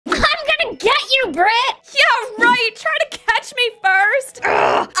you, Britt! Yeah, right! Try to catch me first!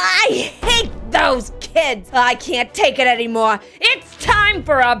 Ugh, I hate those kids! I can't take it anymore. It's time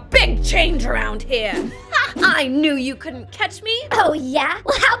for a big change around here. I knew you couldn't catch me. Oh, yeah?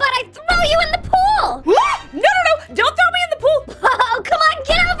 Well, how about I throw you in the pool? No! Don't throw me in the pool! Oh, come on,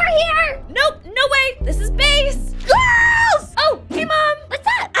 get over here! Nope, no way! This is base! Girls! Oh, hey, Mom! What's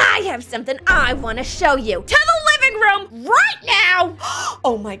up? I have something I want to show you. To the living room right now!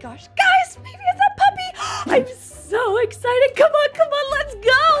 Oh my gosh, guys, maybe it's a puppy! I'm so excited. Come on, let's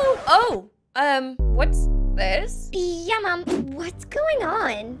go! Oh, what's this? Yeah, Mom, what's going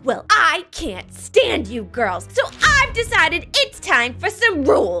on? Well, I can't stand you girls, so I've decided it's time for some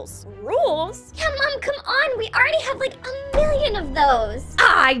rules. Rules? Yeah, Mom, come on. We already have like a million of those.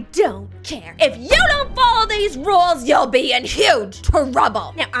 I don't care. If you don't follow these rules, you'll be in huge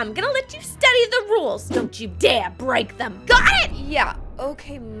trouble. Now, I'm gonna let you study the rules. Don't you dare break them. Got it? Yeah,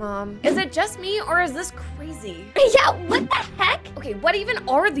 okay, Mom. Is it just me, or is this crazy? Yeah, what the heck? Okay, what even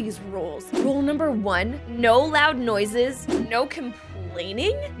are these rules? Rule number 1, no loud noises, no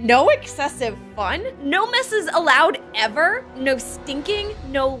complaining, no excessive fun, no messes allowed ever, no stinking,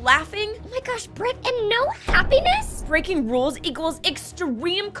 no laughing. Oh my gosh, Britt, and no happiness? Breaking rules equals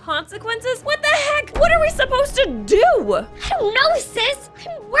extreme consequences? What the heck? What are we supposed to do? I don't know, sis.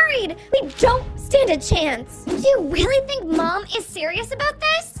 I'm worried. We don't stand a chance. Do you really think Mom is serious about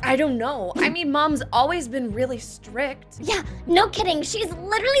this? I don't know. I mean, Mom's always been really strict. Yeah, no kidding. She's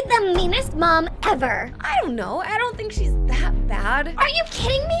literally the meanest mom ever. I don't know. I don't think she's that bad. Are you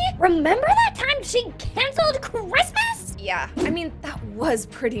kidding me? Remember that time she canceled Christmas? Yeah, I mean, that was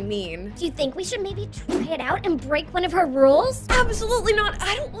pretty mean. Do you think we should maybe try it out and break one of her rules? Absolutely not.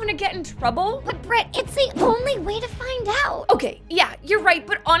 I don't want to get in trouble. But Britt, it's the only way to find out. Okay, yeah, you're right,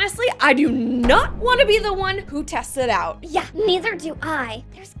 but honestly, I do not want to be the one who tests it out. Yeah, neither do I.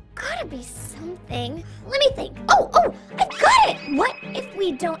 There's gotta be something. Let me think. Oh, I've got it! What if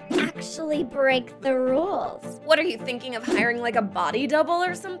we don't actually break the rules? What are you thinking of, hiring like a body double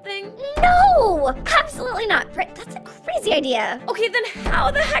or something? No! Absolutely not, Britt. That's a crazy idea. Okay, then how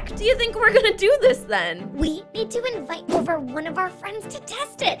the heck do you think we're gonna do this then? We need to invite over one of our friends to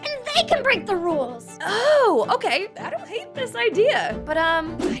test it, and they can break the rules. Oh, okay. I don't hate this idea. But,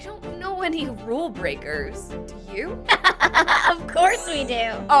 I don't know any rule breakers. Do you? Of course we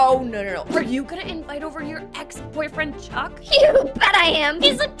do. Oh, no. Are you gonna invite over your ex-boyfriend, Chuck? You bet I am.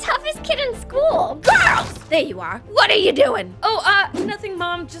 He's the toughest kid in school. Girls! There you are. What are you doing? Oh, nothing,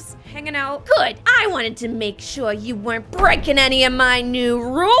 Mom. Just hanging out. Good. I wanted to make sure you weren't breaking any of my new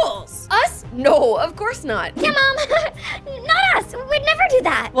rules. Us? No, of course not. Yeah, Mom. Not us. We'd never do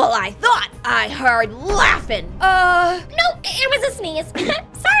that. Well, I thought I heard laughing. No, it was a sneeze.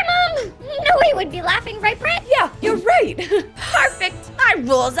 Sorry, Mom. No way we'd be laughing, right, Britt? Yeah, you're right. Perfect. My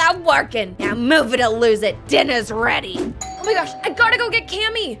rules are working. Now move it or lose it. Dinner's ready. Oh my gosh, I gotta go get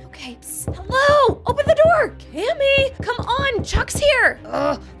Cammy. Okay, psst. Hello, open the door. Cammy, come on, Chuck's here.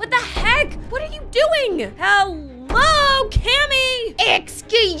 What the heck? What are you doing? Hello, Cammy.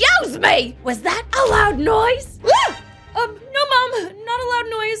 Excuse me. Was that a loud noise? No, Mom, not a loud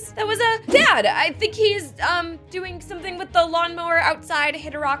noise. That was Dad. I think he's, doing something with the lawnmower outside,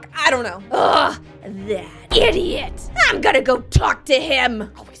 hit a rock. I don't know. Ugh, that idiot. I'm gonna go talk to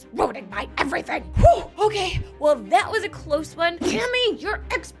him. Always ruining my everything. Whew, okay, well, that was a close one. Cammy, your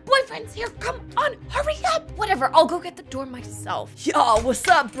ex-boyfriend's here. Come on, hurry up. Whatever, I'll go get the door myself. Yo, what's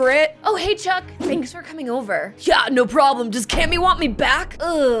up, Britt? Oh, hey, Chuck. Thanks for coming over. Yeah, no problem. Does Cammy want me back?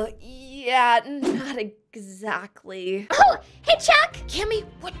 Yeah, not exactly. Oh, hey, Chuck. Cammy,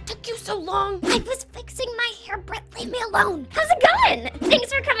 what took you so long? I was fixing my hair, Britt. Leave me alone. How's it going?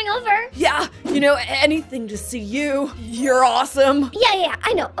 Thanks for coming over. Yeah, you know, anything to see you. You're awesome. Yeah,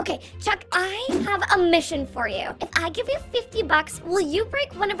 I know. Okay, Chuck, I have a mission for you. If I give you $50, will you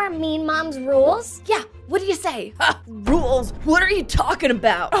break one of our mean mom's rules? Yeah, what do you say? Rules? What are you talking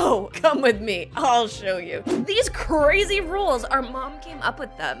about? Oh, come with me. I'll show you. These crazy rules, our mom came up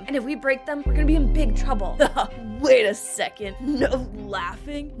with them. And if we break them, we're gonna be in big trouble. Wait a second. No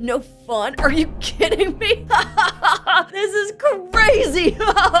laughing? No fun? Are you kidding me? This is crazy.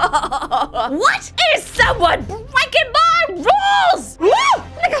 What? Is someone breaking my rules? Oh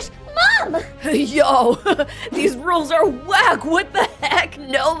my gosh, Mom! Yo, these rules are whack. What the heck?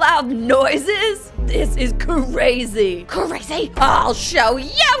 No loud noises? This is crazy. Crazy? I'll show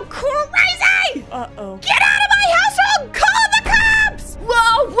you crazy! Uh-oh. Get out of my household! Call the cops!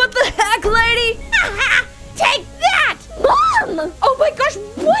 Whoa, what the heck, lady? Take that! Mom! Oh my gosh,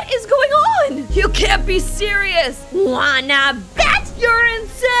 what is going on? You can't be serious. Wanna bet? You're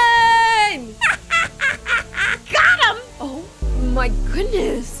insane! Got him! Oh my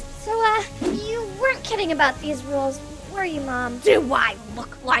goodness. So, you kidding about these rules, were you, Mom? Do I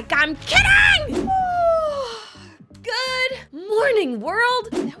look like I'm kidding? Good morning, world.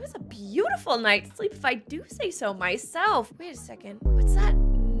 That was a beautiful night's sleep, if I do say so myself. Wait a second. What's that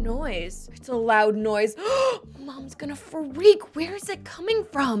noise? It's a loud noise. Mom's gonna freak. Where is it coming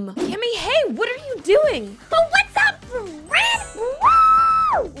from? Cammy, hey, what are you doing? But what's up, Brett?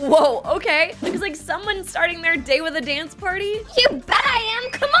 Whoa! Whoa, okay. Looks like someone's starting their day with a dance party. You bet I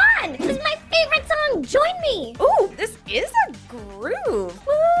am. Come on. This is my favorite song. Join me. Ooh, this is a groove.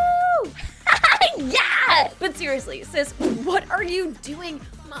 Woo! Yeah! But seriously, sis, what are you doing?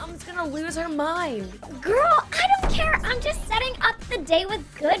 Mom's gonna lose her mind. Girl, I don't care. I'm just setting up the day with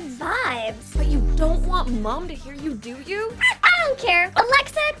good vibes. But you don't want Mom to hear you, do you? I don't care.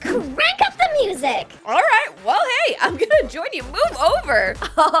 Alexa, crank up the music. All right, well, hey, I'm gonna join you. Move over.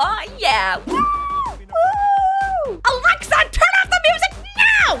 Oh, yeah. Woo! Woo! Alexa, turn off the music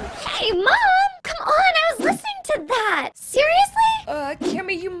now! Hey, Mom. Come on, I was listening to that. Seriously?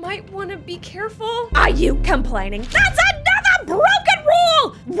 Cammy, you might want to be careful. Are you complaining? That's another broken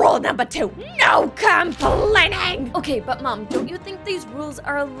rule! Rule number 2, no complaining! Okay, but Mom, don't you think these rules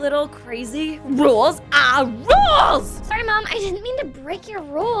are a little crazy? Rules are rules! Sorry, Mom, I didn't mean to break your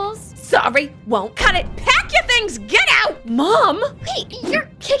rules. Sorry, won't cut it. Pack your things, get out! Mom! Wait, you're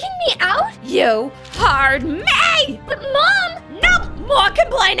kicking me out? You heard me! But Mom! Nope, more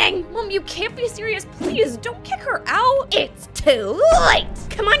complaining! Mom, you can't be serious. Please, don't kick her out. It's too late.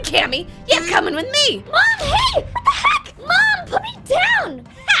 Come on, Cammy, you're coming with me. Mom, hey! What the heck? Mom, put me down!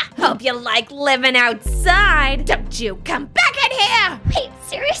 Ha! Hope you like living outside. Don't you come back in here! Wait,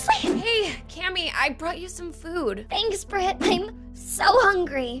 seriously? Hey, Cammy, I brought you some food. Thanks, Britt. I'm so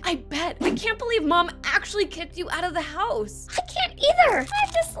hungry. I bet. I can't believe Mom actually kicked you out of the house. I can't either. I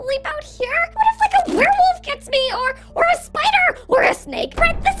have to sleep out here? What if like a werewolf gets me or a spider or a snake?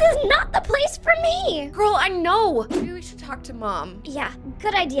 Britt, this is not the place for me. Girl, I know. Maybe we should talk to Mom. Yeah,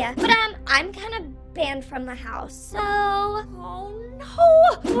 good idea. But I'm kind of banned from the house, so... Oh no!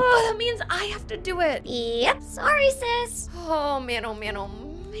 Oh, that means I have to do it. Yep, sorry, sis. Oh man, oh man, oh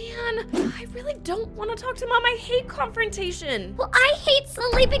man. I really don't want to talk to Mom. I hate confrontation. Well, I hate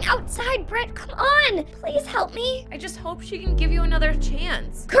sleeping outside, Britt. Come on, please help me. I just hope she can give you another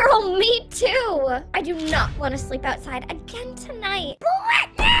chance. Girl, me too. I do not want to sleep outside again tonight.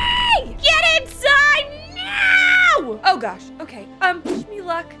 Brittany! Get inside now! Oh gosh, okay. Wish me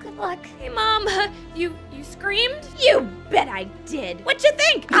luck. Good luck. Hey Mom, you screamed? You bet I did. What you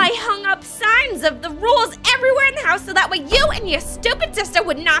think? I hung up signs of the rules everywhere in the house so that way you and your stupid sister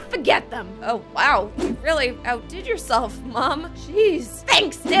would not forget them. Oh wow, you really outdid yourself, Mom. Jeez.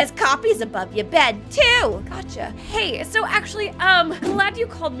 Thanks, there's copies above your bed too. Gotcha. Hey, so actually, glad you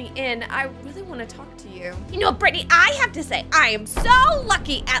called me in. I really want to talk to you. You know, Brittany, I have to say, I am so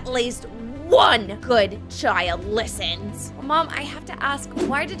lucky at least one good child listens. Well, Mom, I have to ask,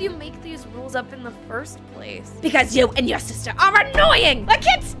 why did you make these rules up in the first place? Because you and your sister are annoying! I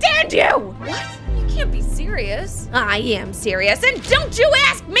can't stand you! What? You can't be serious. I am serious, and don't you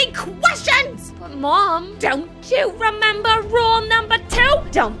ask me questions! But Mom, don't you remember rule number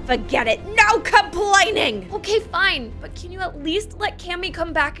 2? Don't forget it, no complaining! Okay, fine, but can you at least let Cammy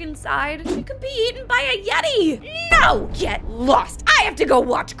come back inside? She could be eaten by a Yeti! No! Get lost! I have to go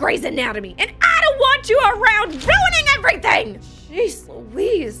watch Grey's Anatomy, and I don't want you around ruining everything! Jeez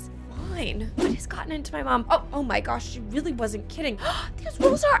Louise. Fine. What has gotten into my mom? Oh my gosh, she really wasn't kidding. These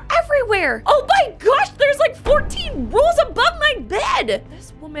rules are everywhere. Oh my gosh, there's like 14 rules above my bed.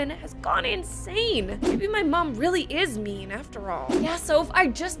 This woman has gone insane. Maybe my mom really is mean after all. Yeah, so if I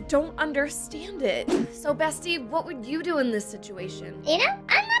just don't understand it. So bestie, what would you do in this situation? You know,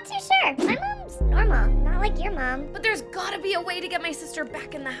 I'm not too sure. My mom's normal, not like your mom. But there's gotta be a way to get my sister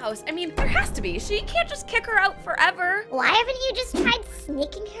back in the house. I mean, there has to be. She can't just kick her out forever. Why haven't you just tried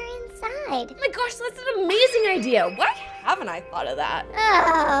sneaking her inside? Oh my gosh, that's an amazing idea. Why haven't I thought of that?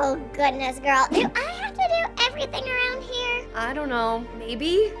 Oh, goodness, girl. Do I have to do everything around here? I don't know.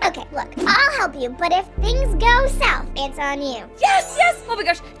 Maybe? Okay, look, I'll help you, but if things go south, it's on you. Yes, yes! Oh my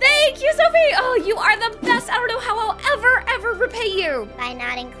gosh, thank you, Sophie! Oh, you are the best. I don't know how I'll ever repay you. By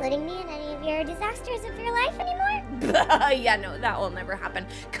not including me in any of your disasters of your life anymore? Yeah, no, that will never happen.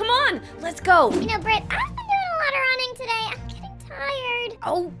 Come on, let's go. You know, Britt, I've been doing a lot of running today. I'm getting tired.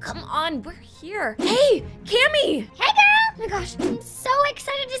 Oh, come on, we're here. Hey, Cammy! Hey, girl! Oh my gosh, I'm so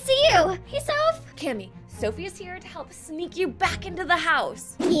excited to see you. Hey, Soph. Cammy, Sophie is here to help sneak you back into the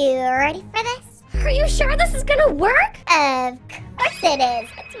house. You ready for this? Are you sure this is gonna work? Of course it is.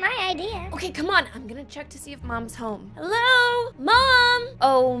 It's my idea. Okay, come on. I'm gonna check to see if Mom's home. Hello? Mom?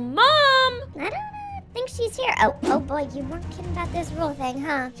 Oh, Mom! I don't think she's here. Oh boy, you weren't kidding about this rule thing,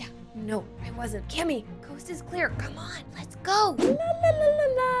 huh? Yeah, No, I wasn't. Cammy, coast is clear. Come on, let's go. La la la la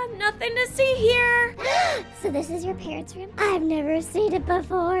la. Nothing to see here. So this is your parents' room? I've never seen it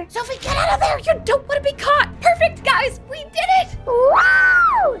before. Sophie, get out of there. You don't want to be caught. Perfect, guys. We did it.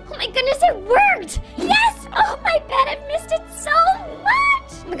 Wow! Oh my goodness, it worked! Yes! Oh my bad, I've missed it so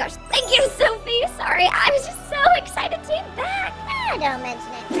much! Oh my gosh, thank you, Sophie! Sorry, I was just so excited to be back. Don't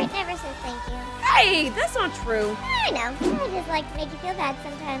mention it. Britt never says thank you. Hey, that's not true. I know. I just like to make you feel bad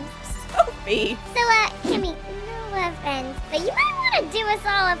sometimes. Sophie. So, Kimmy, no offense, but you might want to do us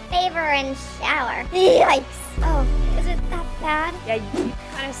all a favor and shower. Yikes. Oh, is it that bad? Yeah, you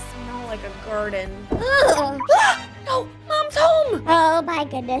kind of smell like a garden. Ugh. No, Mom's home. Oh my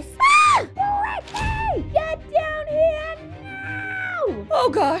goodness. Brittany, get down here now. Oh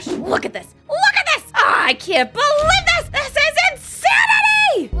gosh, look at this. Look at this. I can't believe this. This is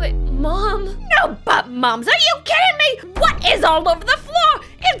insanity. Wait, Mom? No, but Moms, are you kidding me? What is all over the floor?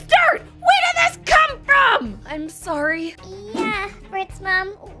 It's dirt. Where did this come from? I'm sorry. Yeah, Britt's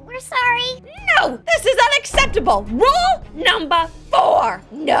mom, we're sorry. No, this is unacceptable. Rule number 4.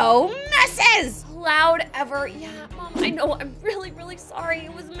 No messes. Loud ever. Yeah, Mom, I know. I'm really, really sorry.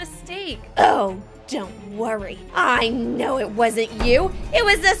 It was a mistake. Oh, don't worry. I know it wasn't you. It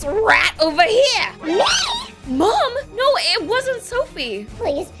was this rat over here. Me? Mom, no, it wasn't Sophie.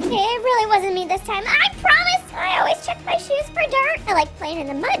 Please, it really wasn't me this time. I promise. I always check my shoes for dirt. I like playing in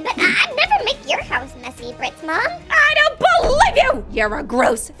the mud, but I'd never make your house messy, Britt's mom. I don't believe you. You're a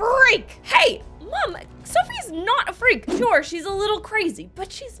gross freak. Hey, Mom, Sophie's not a freak. Sure, she's a little crazy,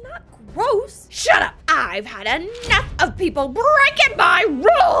 but she's not gross. Shut up. I've had enough of people breaking my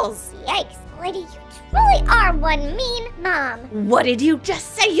rules. Yikes, lady, you truly are one mean mom. What did you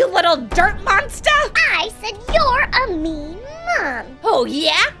just say, you little dirt monster? I said you're a mean mom. Oh,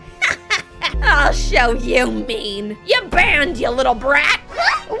 yeah? I'll show you mean. You're banned, you little brat.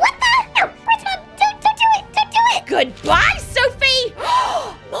 Huh? What the? No, Britt's mom, don't do it. Don't do it. Goodbye, Sophie.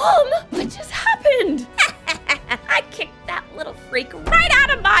 Mom, what just happened? I kicked that little freak right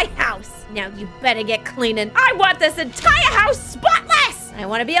out of my house. Now you better get cleaning. I want this entire house spotless. I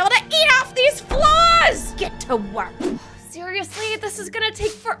want to be able to eat off these floors. Get to work. Seriously, this is gonna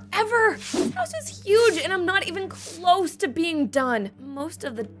take forever. This house is huge and I'm not even close to being done. Most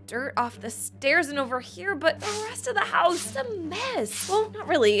of the dirt off the stairs and over here, but the rest of the house is a mess. Well, not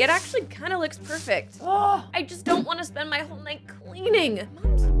really. It actually kind of looks perfect. Oh, I just don't want to spend my whole night cleaning.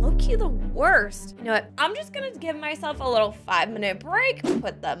 Mom's low-key the worst. You know what? I'm just gonna give myself a little 5-minute break.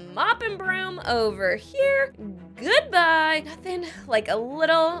 Put the mop and broom over here. Goodbye. Nothing like a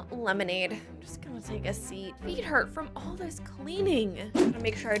little lemonade. I'm just gonna take a seat. Feet hurt from all this cleaning. Gotta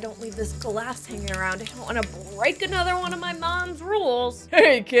make sure I don't leave this glass hanging around. I don't want to break another one of my mom's rules.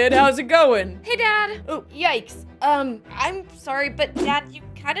 Hey kid, how's it going? Hey Dad. Oh, yikes. I'm sorry, but Dad, you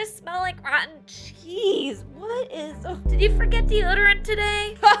kind of smell like rotten cheese. What is, did you forget deodorant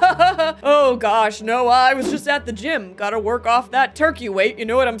today? Oh gosh, no, I was just at the gym. Gotta work off that turkey weight, you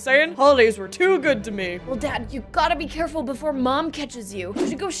know what I'm saying? Holidays were too good to me. Well, Dad, you gotta be careful before Mom catches you. You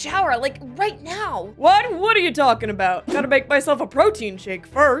should go shower, like, right now. What? What are you talking about? Gotta make myself a protein shake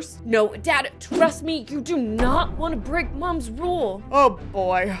first. No, Dad, trust me, you do not want to break Mom's rule. Oh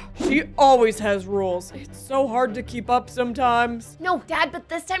boy, she always has rules. It's so hard to keep up sometimes. No, Dad, but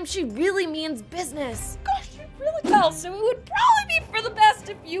this time she really means business. Gosh, you really well, so it would probably be for the best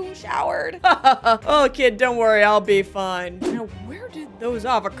if you showered. Oh kid, don't worry, I'll be fine. Now, where did those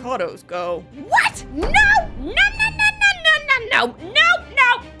avocados go? What? No! No, no, no, no, no, no, no,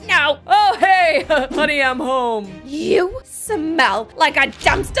 no, no. Oh hey, honey, I'm home. You smell like a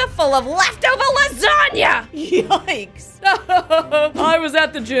dumpster full of leftover lasagna. Yikes. I was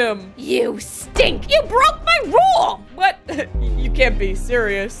at the gym. You stink. You broke my rule. What? You can't be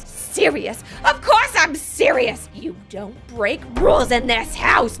serious. Serious? Of course I'm serious. You don't break rules in this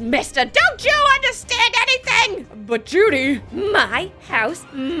house, mister. Don't you understand anything? But Judy. My house,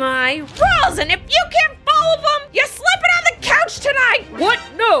 my rules, and if you can't follow them, you're sleeping on the couch tonight. What?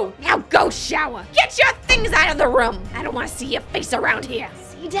 No. Now go shower. Get your things out of the room. I don't want to see your face around here.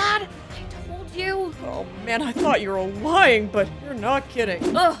 See, Dad? I told you. Oh man, I thought you were lying, but you're not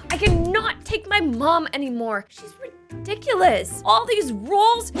kidding. Ugh, I cannot take my mom anymore. She's ridiculous. All these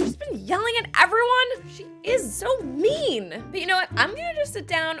rules, she's been yelling at everyone. She is so mean. But you know what? I'm gonna just sit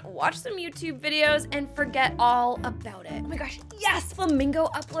down, watch some YouTube videos, and forget all about it. Oh my gosh, yes, Flamingo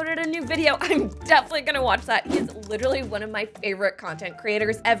uploaded a new video. I'm definitely gonna watch that. He's literally one of my favorite content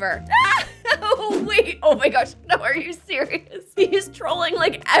creators ever. Oh, wait, oh my gosh, no, are you serious? He's trolling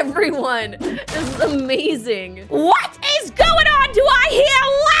like everyone. This is amazing. What is going on? Do I hear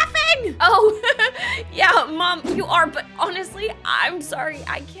laughing? me? Oh, yeah, Mom, you are, but honestly, I'm sorry.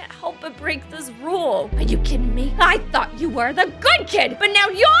 I can't help but break this rule. Are you kidding me? I thought you were the good kid, but now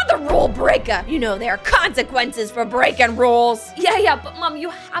you're the rule breaker. You know there are consequences for breaking rules. Yeah, but Mom, you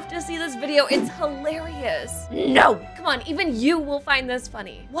have to see this video. It's hilarious. No, come on, even you will find this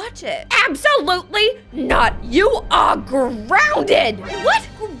funny. Watch it. Absolutely not. You are grounded. What?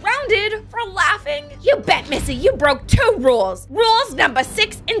 Grounded for laughing? You bet, Missy, you broke 2 rules. Rules number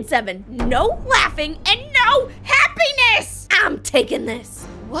 6 and 7. No laughing and no happiness. I'm taking this.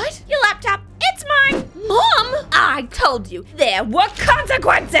 What? Your laptop? It's mine. Mom, I told you there were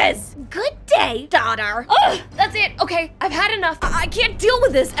consequences. Good day, daughter. Ugh, that's it. Okay, I've had enough. I can't deal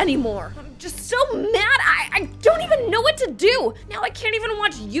with this anymore. I'm just so mad. I don't even know what to do. Now I can't even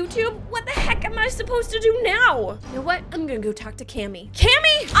watch YouTube. What the heck am I supposed to do now? You know what? I'm gonna go talk to Cammy.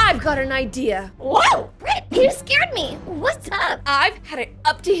 Cammy, I've got an idea. Whoa, Britt, you scared me. What's up? I've had it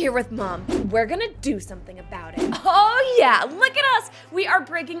up to here with Mom. We're gonna do something about it. Oh yeah, look at us. We are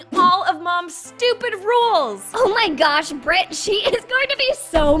breaking all of Mom's stupid rules. Oh my gosh, Britt, she is going to be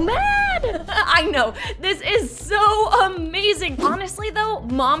so mad. I know, this is so amazing. Honestly though,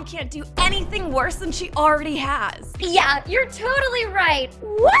 Mom can't do anything worse than she already has. Yeah, you're totally right.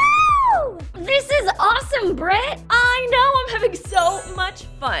 Woo! This is awesome, Britt. I know, I'm having so much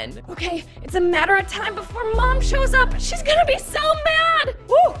fun. Okay, it's a matter of time before Mom shows up. She's gonna be so mad.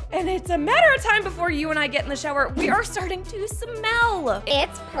 Woo! And it's a matter of time before you and I get in the shower. We are starting to smell.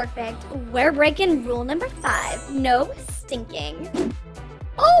 It's perfect. We're breaking rule number 5. No stinking.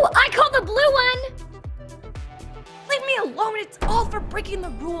 Oh, I called the blue one. Leave me alone, it's all for breaking the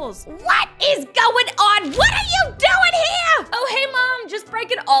rules. What is going on? What are you doing here? Oh, hey Mom, just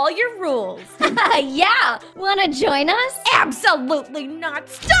breaking all your rules. Yeah, wanna join us? Absolutely not,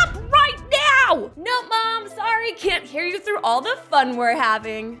 stop right now. No, Mom, sorry, can't hear you through all the fun we're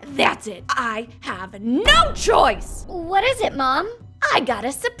having. That's it, I have no choice. What is it, Mom? I got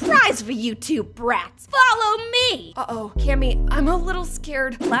a surprise for you two brats. Follow me. Uh-oh, Cammy, I'm a little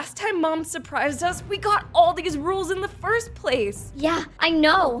scared. Last time Mom surprised us, we got all these rules in the first place. Yeah, I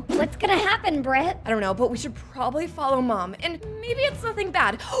know. What's gonna happen, Britt? I don't know, but we should probably follow Mom. And maybe it's nothing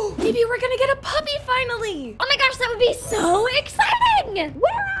bad. Maybe we're gonna get a puppy finally. Oh my gosh, that would be so exciting.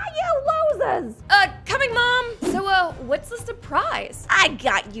 Where are you losers? Coming, Mom. So, what's the surprise? I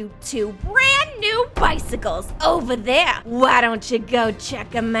got you 2 brand new bicycles over there. Why don't you go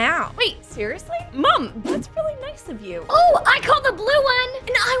check them out? Wait, seriously? Mom, that's really nice of you. Oh, I called the blue one.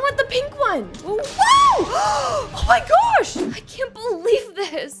 And I want the pink one. Whoa! Oh my gosh! I can't believe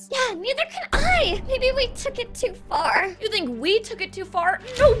this. Yeah, neither can I. Maybe we took it too far. You think we took it too far?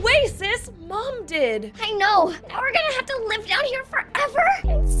 No way, sis. Mom did. I know. Now we're gonna have to live down here forever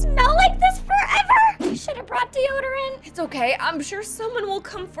and smell like this forever. I should have brought deodorant. It's okay. I'm sure someone will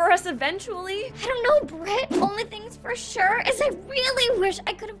come for us eventually. I don't know, Britt. Only thing's for sure is I really wish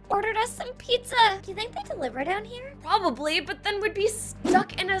I could have ordered us some pizza. Do you think they deliver down here? Probably, but then we'd be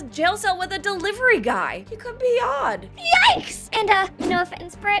stuck in a jail cell with a delivery guy. He could be odd. Yikes! And no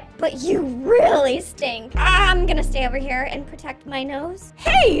offense, Britt, but you really stink. I'm gonna stay over here and protect my nose.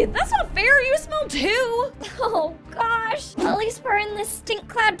 Hey, that's not fair. You smell too. Oh gosh. At least we're in this stink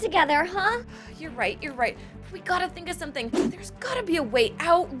cloud together, huh? You're right. We gotta think of something. There's gotta be a way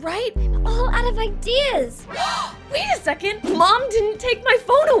out, right? I'm all out of ideas. Wait a second. Mom didn't take my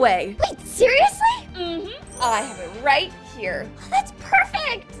phone away. Wait, seriously? Mm-hmm. I have it right here. Oh, that's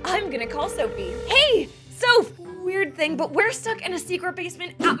perfect. I'm gonna call Sophie. Hey, Soph. Weird thing, but we're stuck in a secret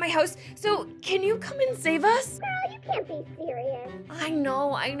basement at my house, so can you come and save us? Girl, you can't be serious. I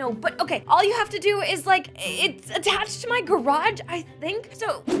know, but okay, all you have to do is it's attached to my garage, I think.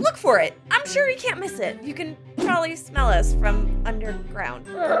 So look for it. I'm sure you can't miss it. You can probably smell us from underground.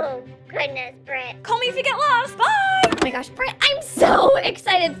 Oh, goodness, Britt. Call me if you get lost. Bye! Oh my gosh, Britt, I'm so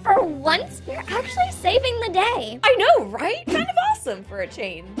excited. For once, you're actually saving the day. I know, right? Kind of awesome for a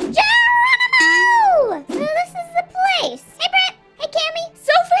change. Geronimo! So this is the place. Hey, Britt. Hey, Cammy.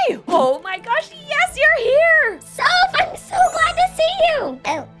 Sophie! Oh my gosh, yes, you're here! Soph, I'm so glad to see you.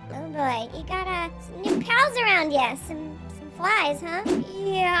 Oh boy, you got some new pals around you. Some flies, huh?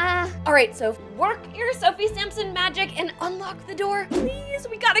 Yeah. All right, Soph, work your Sophie Sampson magic and unlock the door. Please,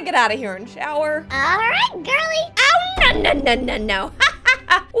 we gotta get out of here and shower. All right, girly. Oh, no.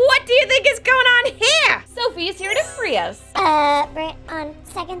 What do you think is going on here? Sophie's here to free us. Britt, on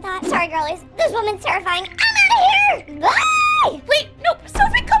second thought, sorry, girlies. This woman's terrifying. I'm out of here. Bye. Wait, no,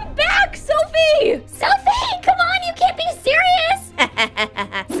 Sophie, come back, Sophie. Sophie, come on, you can't be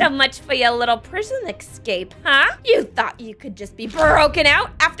serious. So much for your little prison escape, huh? You thought you could just be broken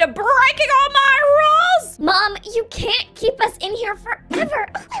out after after breaking all my rules? Mom, you can't keep us in here forever.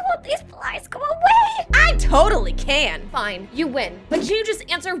 I want these flies go away. I totally can. Fine, you win. But can you just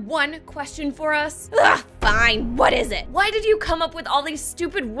answer one question for us? Ugh, fine, what is it? Why did you come up with all these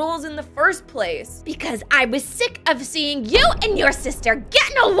stupid rules in the first place? Because I was sick of seeing you and your sister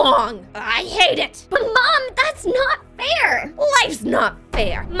getting along. I hate it. But Mom, that's not fair. Life's not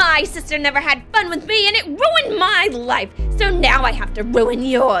fair. My sister never had fun with me and it ruined my life. So now I have to ruin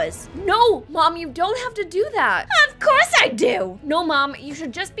yours. No, Mom, you don't have to do that. Of course I do. No, Mom, you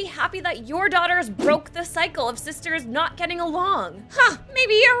should just be happy that your daughters broke the cycle of sisters not getting along. Huh,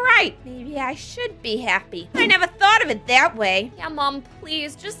 maybe you're right. Maybe I should be happy. I never thought of it that way. Yeah, Mom,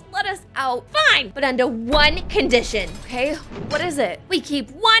 please, just let us out. Fine, but under one condition. Okay, what is it? We keep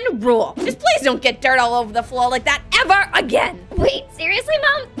one rule. Just please don't get dirt all over the floor like that ever again. Wait, seriously,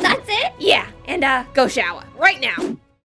 Mom? That's it? Yeah, and go shower right now.